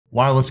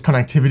Wireless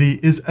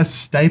connectivity is a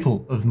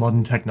staple of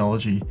modern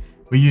technology.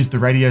 We use the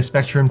radio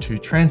spectrum to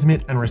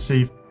transmit and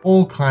receive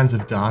all kinds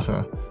of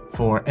data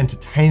for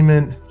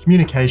entertainment,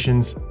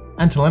 communications,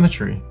 and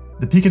telemetry.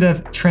 The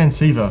PiicoDev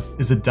Transceiver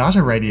is a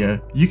data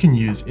radio you can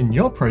use in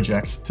your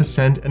projects to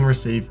send and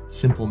receive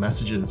simple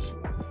messages.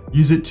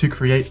 Use it to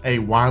create a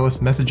wireless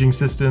messaging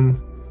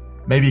system,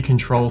 maybe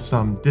control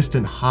some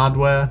distant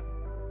hardware,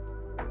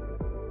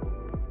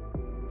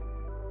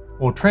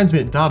 or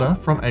transmit data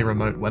from a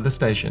remote weather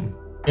station.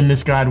 In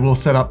this guide, we'll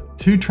set up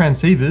 2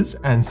 transceivers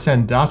and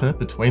send data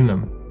between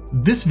them.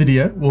 This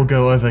video will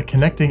go over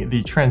connecting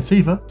the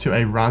transceiver to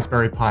a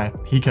Raspberry Pi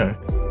Pico.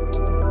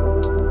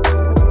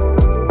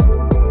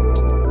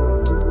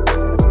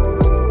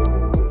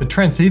 The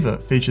transceiver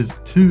features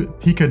 2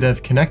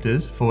 PiicoDev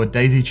connectors for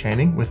daisy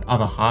chaining with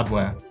other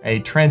hardware, a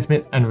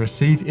transmit and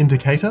receive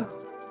indicator,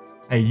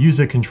 a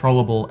user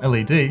controllable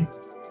LED,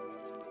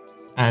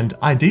 and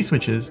ID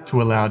switches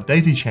to allow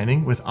daisy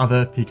chaining with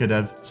other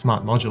PiicoDev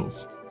smart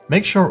modules.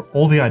 Make sure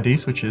all the ID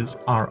switches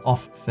are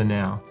off for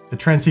now. The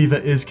transceiver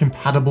is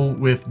compatible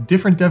with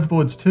different dev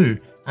boards too,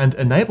 and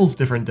enables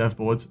different dev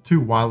boards to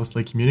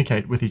wirelessly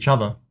communicate with each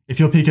other. If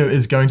your Pico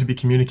is going to be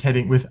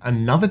communicating with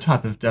another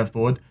type of dev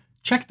board,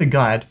 check the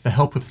guide for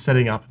help with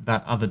setting up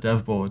that other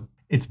dev board.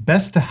 It's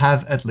best to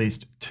have at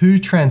least 2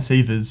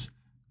 transceivers,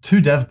 2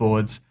 dev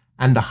boards,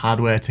 and the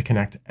hardware to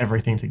connect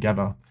everything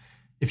together.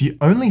 If you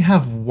only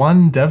have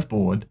one dev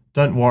board,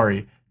 don't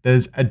worry.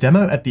 There's a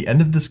demo at the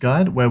end of this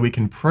guide where we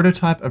can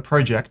prototype a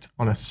project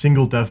on a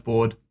single dev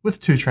board with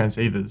 2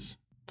 transceivers.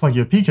 Plug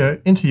your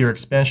Pico into your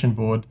expansion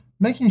board,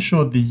 making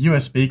sure the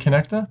USB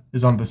connector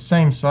is on the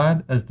same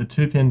side as the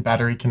 2-pin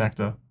battery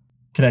connector.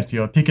 Connect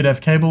your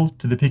PiicoDev cable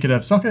to the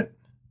PiicoDev socket,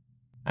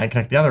 and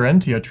connect the other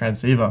end to your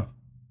transceiver.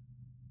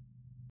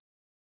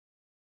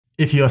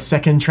 If your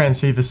second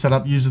transceiver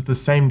setup uses the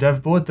same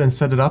dev board, then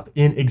set it up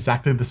in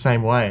exactly the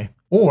same way.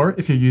 Or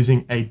if you're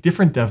using a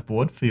different dev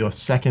board for your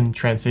second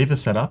transceiver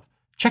setup,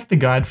 check the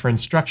guide for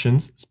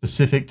instructions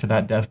specific to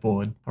that dev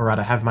board. All right,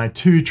 I have my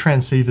 2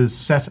 transceivers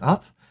set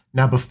up.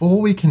 Now,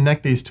 before we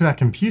connect these to our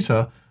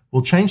computer,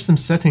 we'll change some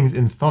settings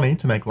in Thonny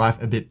to make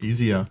life a bit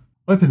easier.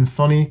 Open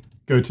Thonny,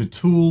 go to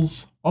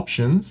Tools,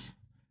 Options,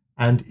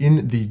 and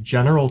in the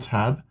General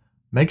tab,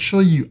 make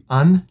sure you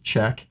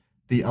uncheck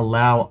the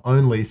Allow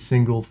Only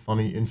Single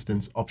Thonny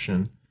Instance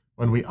option.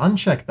 When we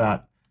uncheck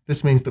that,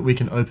 this means that we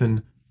can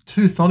open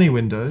 2 Thonny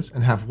windows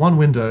and have 1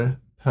 window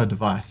per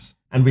device.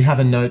 And we have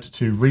a note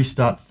to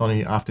restart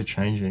Thonny after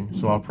changing.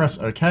 So I'll press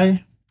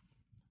OK,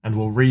 and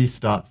we'll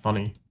restart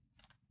Thonny.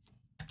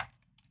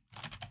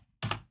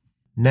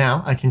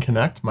 Now I can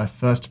connect my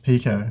first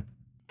Pico.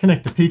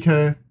 Connect the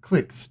Pico,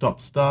 click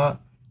Stop Start,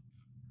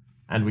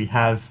 and we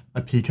have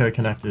a Pico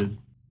connected.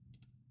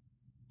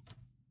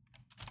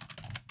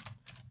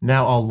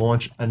 Now I'll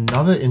launch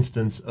another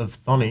instance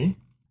of Thonny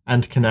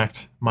and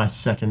connect my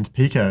second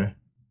Pico.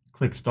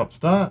 Click Stop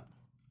Start,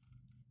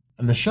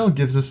 and the shell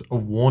gives us a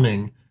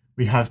warning.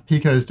 We have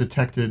Picos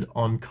detected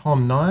on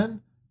COM9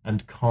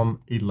 and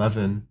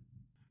COM11.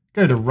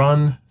 Go to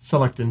Run,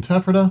 select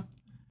Interpreter,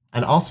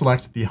 and I'll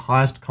select the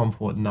highest COM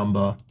port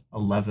number,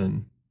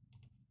 11.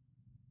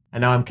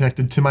 And now I'm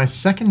connected to my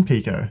second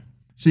Pico.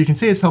 So you can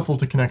see it's helpful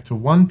to connect to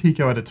 1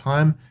 Pico at a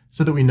time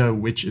so that we know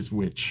which is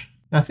which.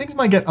 Now things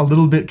might get a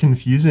little bit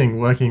confusing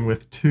working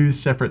with 2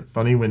 separate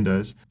Thonny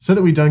windows. So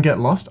that we don't get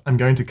lost, I'm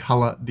going to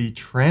color the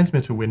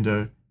transmitter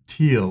window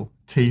teal,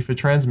 T for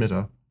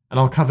transmitter. And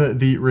I'll cover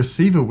the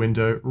receiver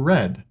window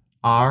red,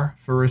 R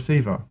for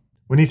receiver.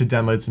 We need to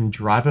download some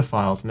driver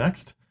files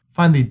next.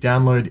 Find the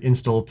Download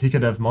Install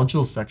PiicoDev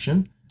Modules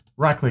section,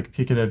 right-click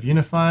PiicoDev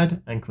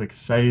Unified, and click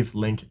Save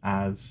Link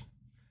As.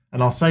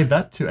 And I'll save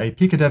that to a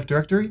PiicoDev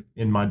directory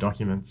in my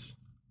documents.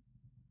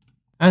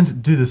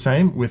 And do the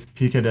same with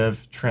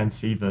PiicoDev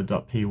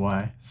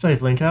Transceiver.py.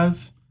 Save link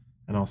as,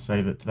 and I'll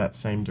save it to that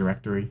same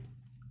directory.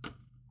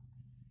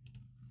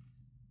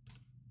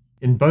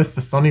 In both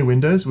the Thonny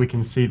windows, we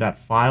can see that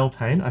file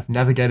pane. I've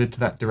navigated to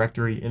that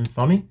directory in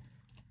Thonny.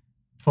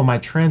 For my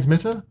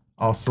transmitter,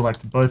 I'll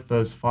select both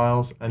those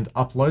files and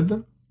upload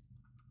them.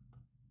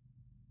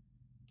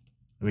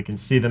 And we can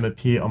see them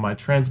appear on my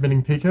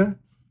transmitting Pico.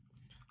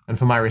 And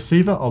for my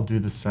receiver, I'll do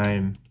the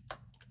same.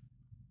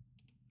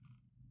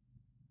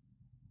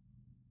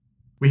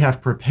 We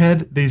have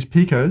prepared these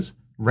Picos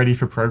ready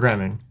for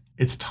programming.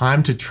 It's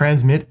time to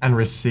transmit and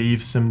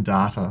receive some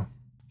data.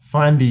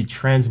 Find the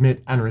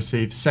transmit and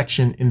receive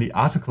section in the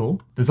article.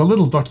 There's a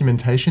little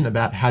documentation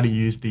about how to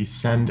use the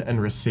send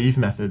and receive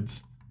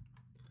methods.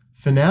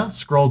 For now,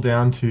 scroll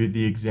down to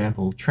the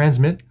example,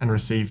 transmit and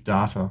receive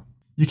data.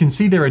 You can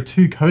see there are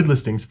 2 code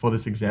listings for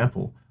this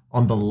example.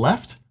 On the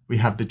left, we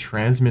have the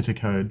transmitter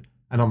code,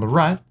 and on the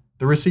right,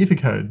 the receiver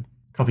code.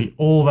 Copy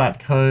all that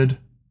code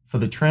for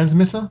the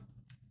transmitter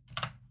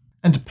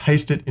and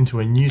paste it into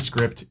a new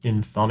script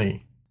in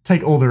Thonny.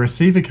 Take all the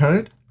receiver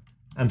code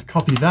and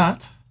copy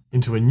that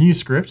into a new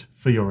script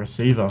for your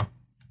receiver.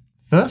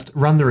 First,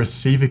 run the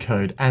receiver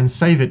code and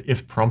save it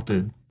if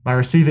prompted. My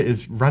receiver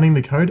is running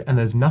the code and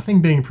there's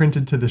nothing being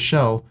printed to the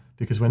shell.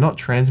 because we're not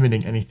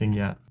transmitting anything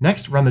yet.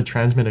 Next, run the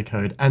transmitter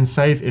code and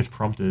save if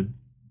prompted.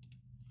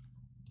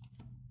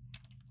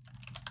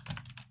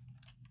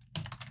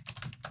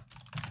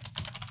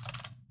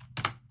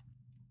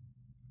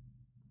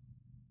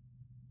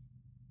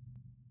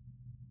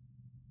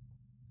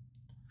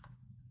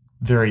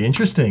 Very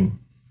interesting.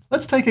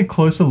 Let's take a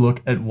closer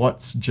look at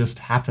what's just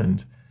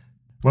happened.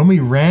 When we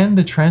ran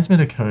the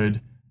transmitter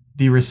code,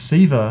 the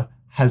receiver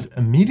has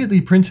immediately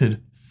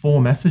printed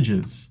 4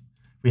 messages.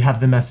 We have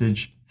the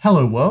message,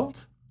 "Hello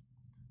world,"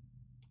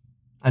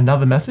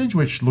 another message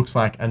which looks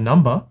like a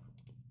number,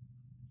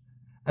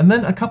 and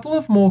then a couple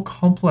of more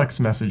complex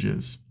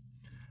messages.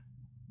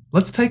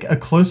 Let's take a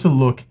closer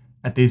look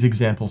at these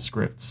example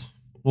scripts.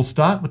 We'll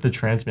start with the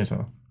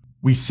transmitter.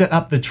 We set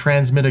up the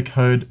transmitter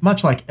code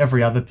much like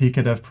every other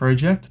PiicoDev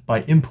project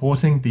by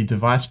importing the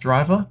device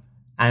driver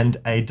and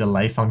a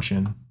delay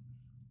function.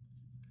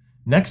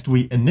 Next,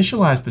 we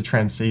initialize the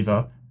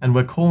transceiver and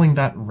we're calling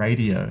that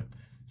radio.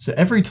 So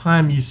every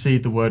time you see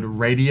the word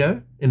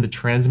radio in the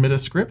transmitter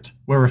script,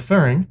 we're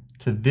referring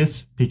to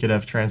this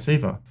PiicoDev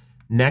transceiver.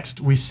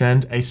 Next, we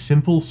send a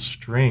simple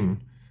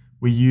string.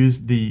 We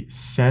use the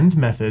send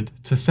method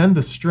to send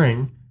the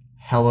string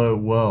 "Hello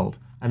world."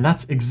 And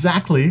that's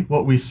exactly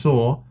what we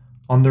saw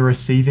on the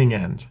receiving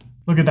end.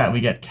 Look at that,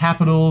 we get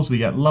capitals, we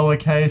get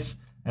lowercase,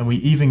 and we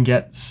even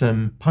get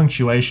some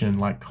punctuation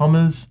like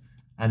commas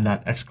and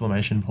that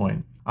exclamation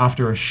point.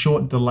 After a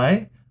short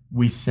delay,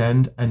 we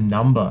send a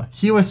number.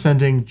 Here we're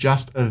sending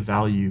just a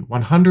value,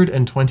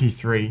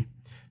 123.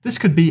 This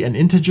could be an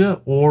integer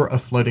or a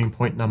floating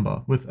point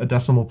number with a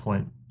decimal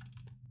point.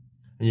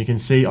 And you can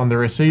see on the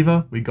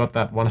receiver, we got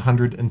that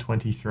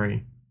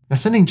 123. Now,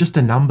 sending just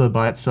a number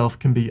by itself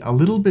can be a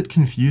little bit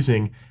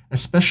confusing,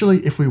 especially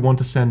if we want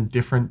to send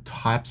different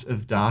types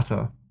of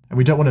data, and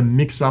we don't want to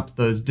mix up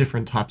those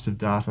different types of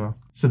data.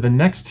 So the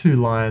next 2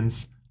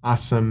 lines are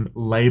some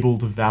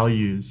labeled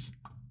values.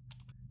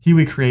 Here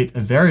we create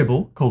a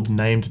variable called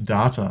named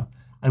data,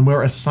 and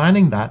we're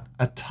assigning that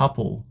a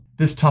tuple.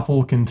 This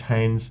tuple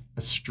contains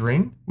a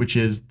string, which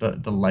is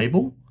the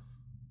label,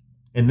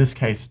 in this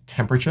case,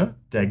 temperature,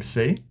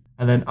 deg.c,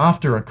 and then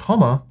after a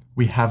comma,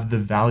 we have the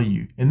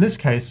value, in this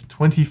case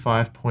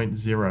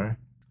 25.0.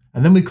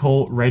 And then we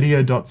call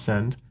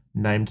radio.send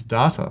named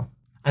data.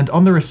 And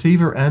on the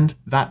receiver end,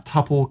 that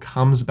tuple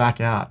comes back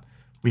out.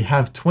 We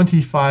have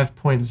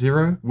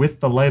 25.0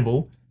 with the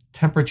label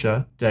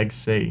temperature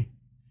deg.c.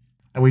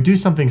 And we do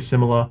something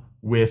similar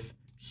with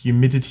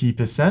humidity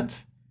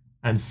percent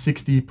and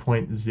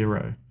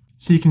 60.0.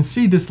 So you can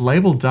see this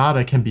labeled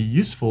data can be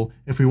useful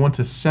if we want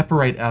to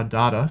separate our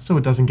data so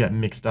it doesn't get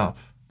mixed up.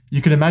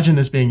 You could imagine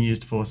this being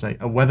used for, say,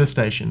 a weather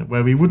station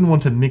where we wouldn't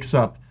want to mix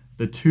up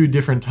the 2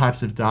 different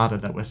types of data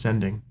that we're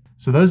sending.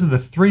 So those are the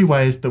 3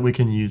 ways that we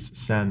can use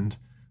send.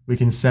 We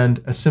can send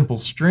a simple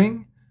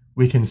string,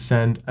 we can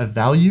send a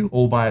value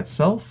all by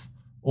itself,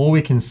 or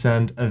we can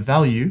send a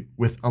value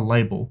with a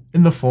label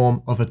in the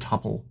form of a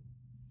tuple.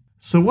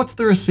 So what's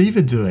the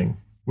receiver doing?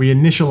 We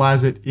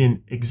initialize it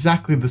in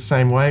exactly the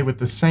same way with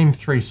the same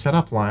 3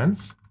 setup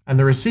lines, and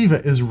the receiver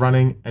is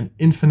running an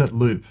infinite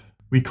loop.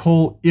 We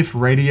call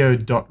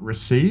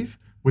ifRadio.receive,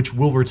 which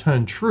will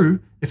return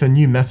true if a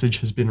new message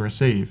has been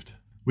received.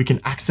 We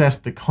can access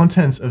the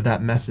contents of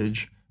that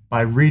message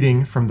by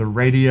reading from the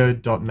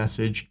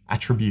radio.message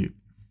attribute.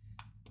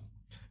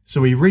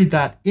 So we read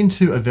that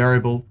into a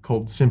variable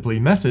called simply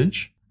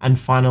message, and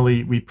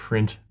finally we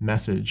print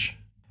message.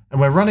 And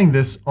we're running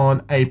this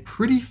on a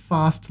pretty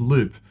fast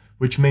loop,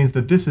 which means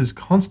that this is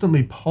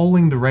constantly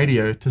polling the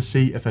radio to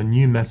see if a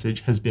new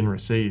message has been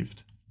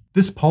received.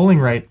 This polling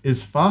rate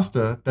is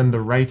faster than the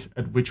rate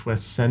at which we're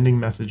sending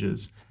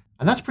messages,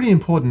 and that's pretty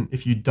important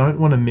if you don't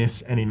want to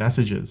miss any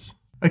messages.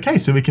 Okay,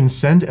 so we can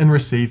send and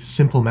receive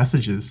simple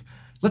messages.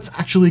 Let's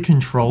actually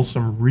control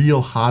some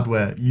real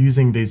hardware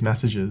using these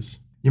messages.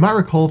 You might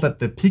recall that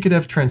the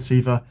PiicoDev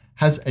transceiver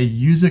has a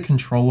user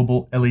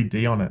controllable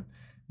LED on it.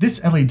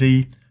 This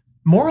LED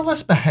more or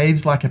less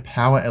behaves like a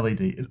power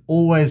LED. It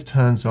always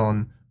turns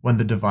on when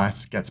the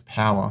device gets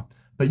power,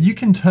 but you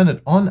can turn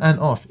it on and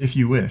off if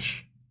you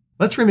wish.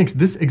 Let's remix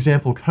this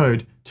example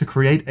code to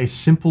create a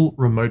simple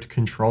remote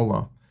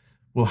controller.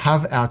 We'll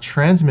have our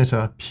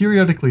transmitter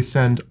periodically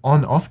send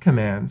on-off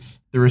commands.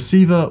 The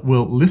receiver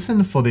will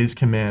listen for these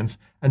commands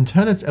and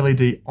turn its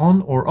LED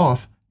on or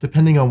off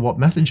depending on what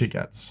message it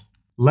gets.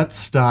 Let's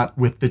start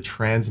with the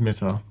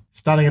transmitter.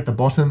 Starting at the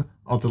bottom,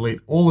 I'll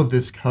delete all of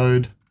this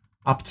code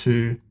up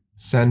to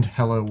send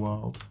hello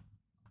world.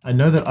 I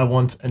know that I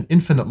want an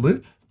infinite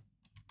loop,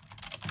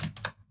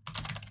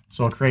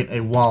 so I'll create a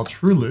while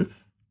true loop,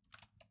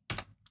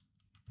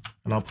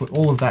 and I'll put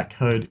all of that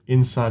code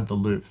inside the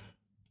loop.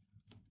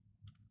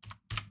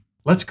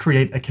 Let's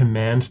create a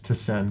command to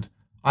send.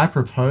 I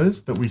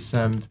propose that we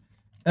send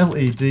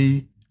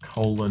LED:on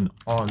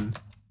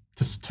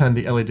to turn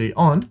the LED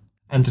on,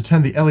 and to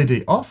turn the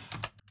LED off,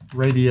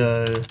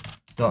 radio.send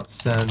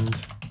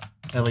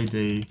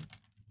LED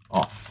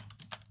off.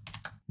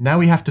 Now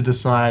we have to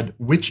decide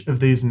which of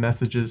these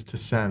messages to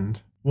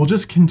send. We'll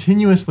just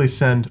continuously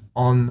send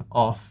on,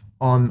 off,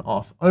 on,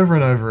 off, over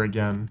and over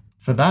again.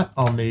 For that,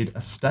 I'll need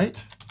a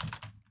state,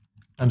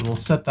 and we'll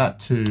set that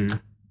to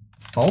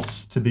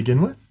false to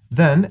begin with.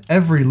 Then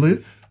every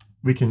loop,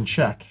 we can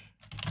check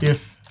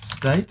if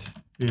state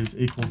is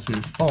equal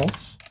to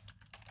false,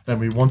 then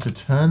we want to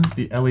turn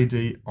the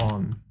LED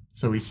on.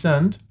 So we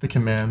send the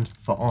command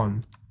for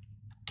on.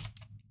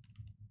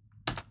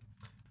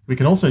 We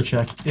can also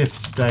check if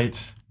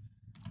state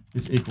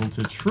is equal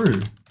to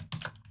true,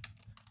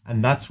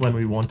 and that's when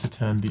we want to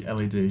turn the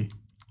LED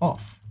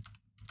off.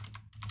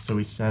 So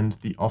we send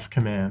the off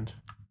command.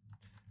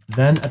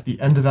 Then at the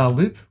end of our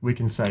loop, we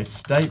can say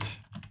state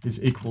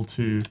is equal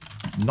to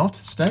not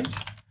state.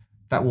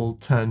 That will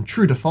turn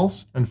true to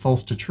false and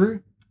false to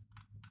true.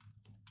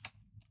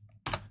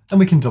 And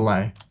we can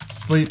delay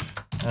sleep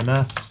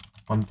ms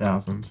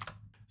 1000.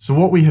 So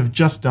what we have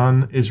just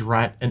done is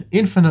write an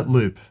infinite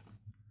loop.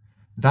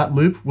 That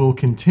loop will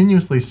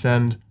continuously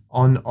send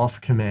on-off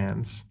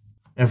commands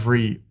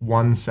every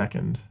 1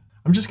 second.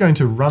 I'm just going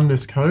to run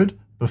this code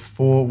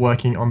before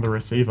working on the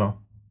receiver.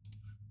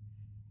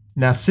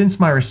 Now, since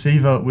my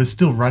receiver was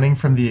still running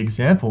from the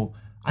example,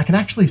 I can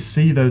actually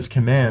see those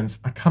commands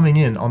are coming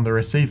in on the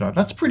receiver.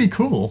 That's pretty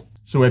cool.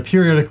 So we're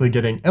periodically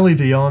getting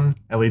LED on,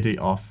 LED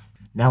off.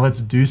 Now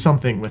let's do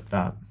something with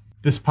that.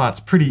 This part's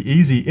pretty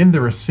easy. In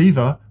the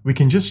receiver, we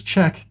can just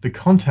check the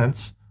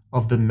contents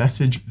of the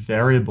message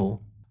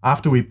variable.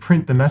 After we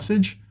print the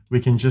message, we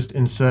can just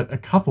insert a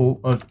couple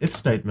of if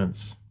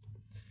statements.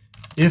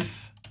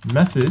 If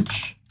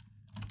message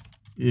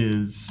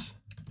is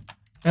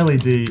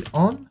LED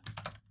on,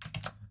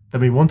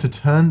 then we want to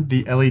turn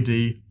the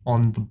LED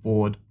on the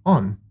board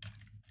on.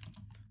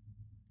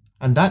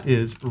 And that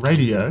is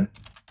radio.led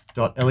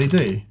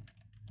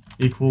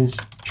equals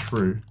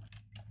true.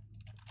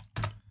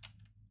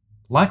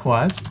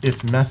 Likewise,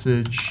 if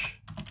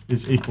message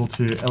is equal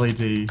to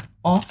LED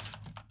off,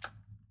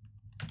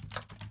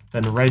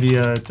 then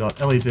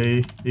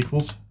radio.led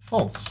equals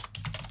false.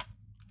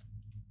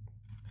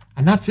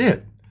 And that's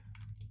it.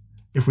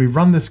 If we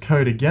run this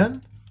code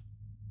again,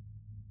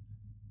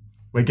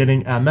 we're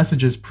getting our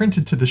messages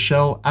printed to the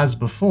shell as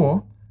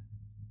before,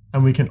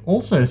 and we can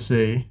also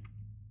see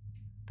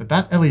that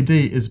that LED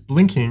is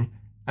blinking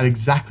at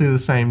exactly the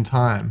same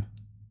time.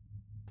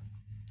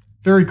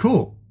 Very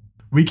cool.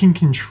 We can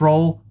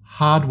control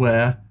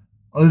hardware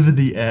over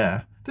the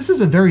air. This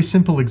is a very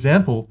simple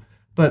example,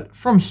 but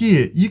from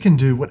here, you can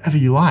do whatever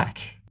you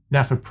like.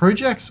 Now, for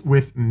projects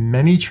with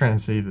many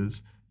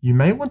transceivers, you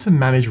may want to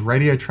manage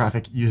radio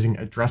traffic using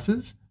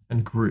addresses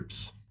and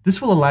groups. This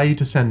will allow you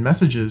to send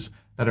messages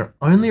that are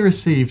only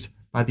received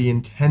by the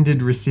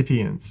intended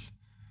recipients.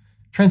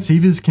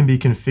 Transceivers can be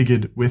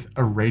configured with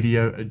a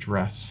radio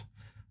address.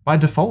 By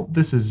default,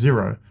 this is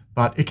 0,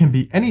 but it can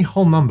be any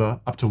whole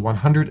number up to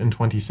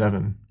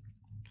 127.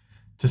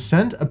 To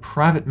send a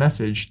private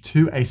message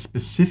to a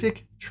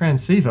specific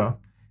transceiver,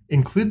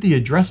 include the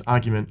address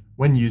argument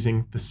when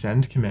using the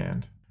send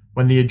command.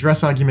 When the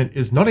address argument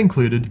is not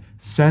included,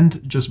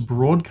 send just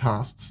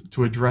broadcasts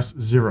to address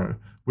 0,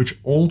 which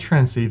all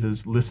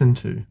transceivers listen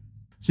to.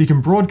 So you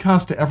can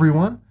broadcast to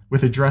everyone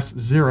with address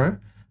 0,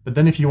 but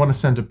then if you want to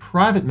send a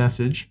private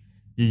message,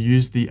 you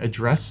use the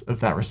address of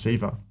that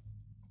receiver.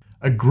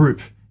 A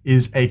group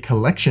is a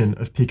collection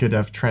of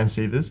PiicoDev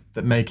transceivers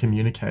that may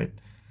communicate.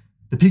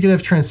 The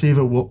PiicoDev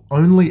transceiver will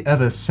only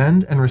ever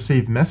send and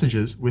receive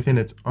messages within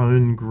its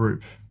own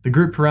group. The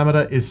group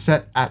parameter is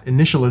set at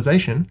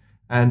initialization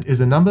and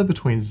is a number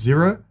between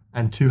 0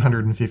 and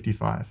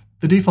 255.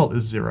 The default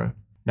is 0.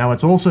 Now,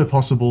 it's also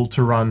possible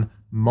to run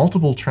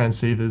multiple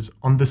transceivers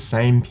on the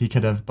same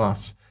PiicoDev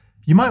bus.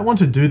 You might want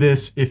to do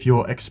this if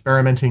you're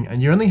experimenting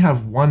and you only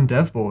have one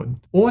dev board,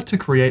 or to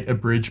create a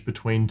bridge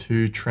between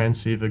two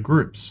transceiver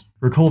groups.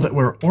 Recall that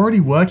we're already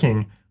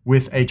working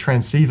with a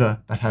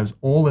transceiver that has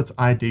all its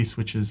ID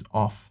switches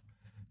off.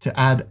 To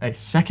add a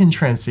second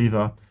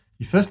transceiver,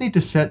 you first need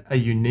to set a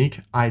unique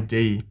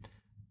ID.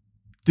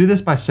 Do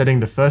this by setting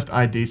the first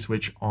ID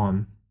switch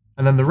on,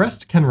 and then the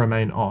rest can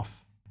remain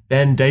off.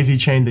 Then daisy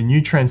chain the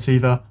new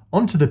transceiver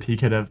onto the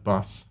PiicoDev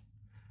bus.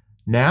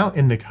 Now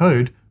in the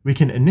code, we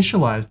can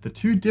initialize the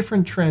two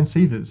different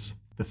transceivers.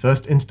 The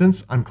first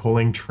instance I'm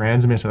calling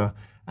transmitter,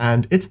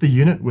 and it's the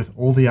unit with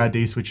all the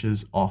ID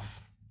switches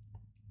off.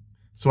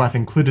 So I've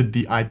included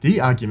the ID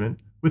argument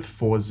with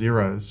 4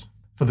 zeros.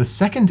 For the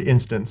second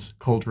instance,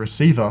 called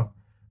receiver,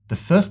 the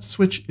first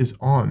switch is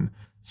on,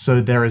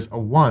 so there is a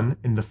 1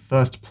 in the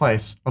first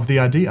place of the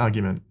ID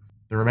argument.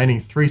 The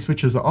remaining 3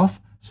 switches are off,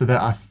 so there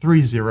are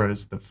 3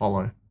 zeros that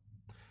follow.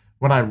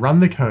 When I run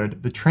the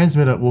code, the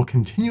transmitter will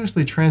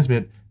continuously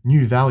transmit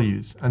new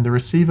values, and the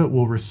receiver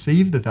will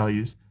receive the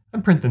values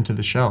and print them to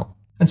the shell.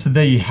 And so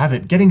there you have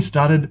it, getting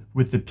started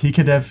with the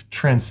PiicoDev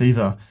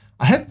transceiver.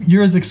 I hope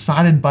you're as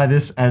excited by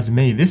this as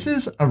me. This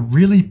is a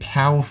really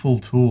powerful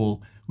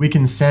tool. We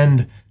can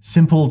send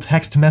simple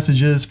text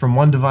messages from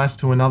one device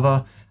to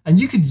another, and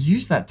you could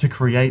use that to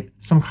create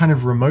some kind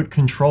of remote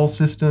control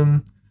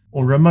system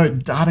or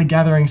remote data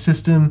gathering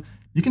system.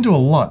 You can do a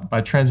lot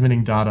by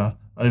transmitting data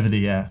over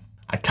the air.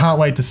 I can't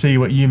wait to see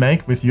what you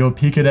make with your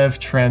PiicoDev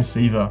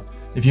transceiver.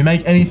 If you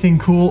make anything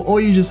cool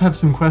or you just have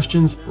some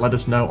questions, let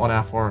us know on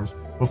our forums.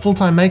 We're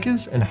full-time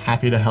makers and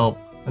happy to help.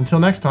 Until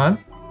next time,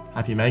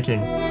 happy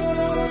making.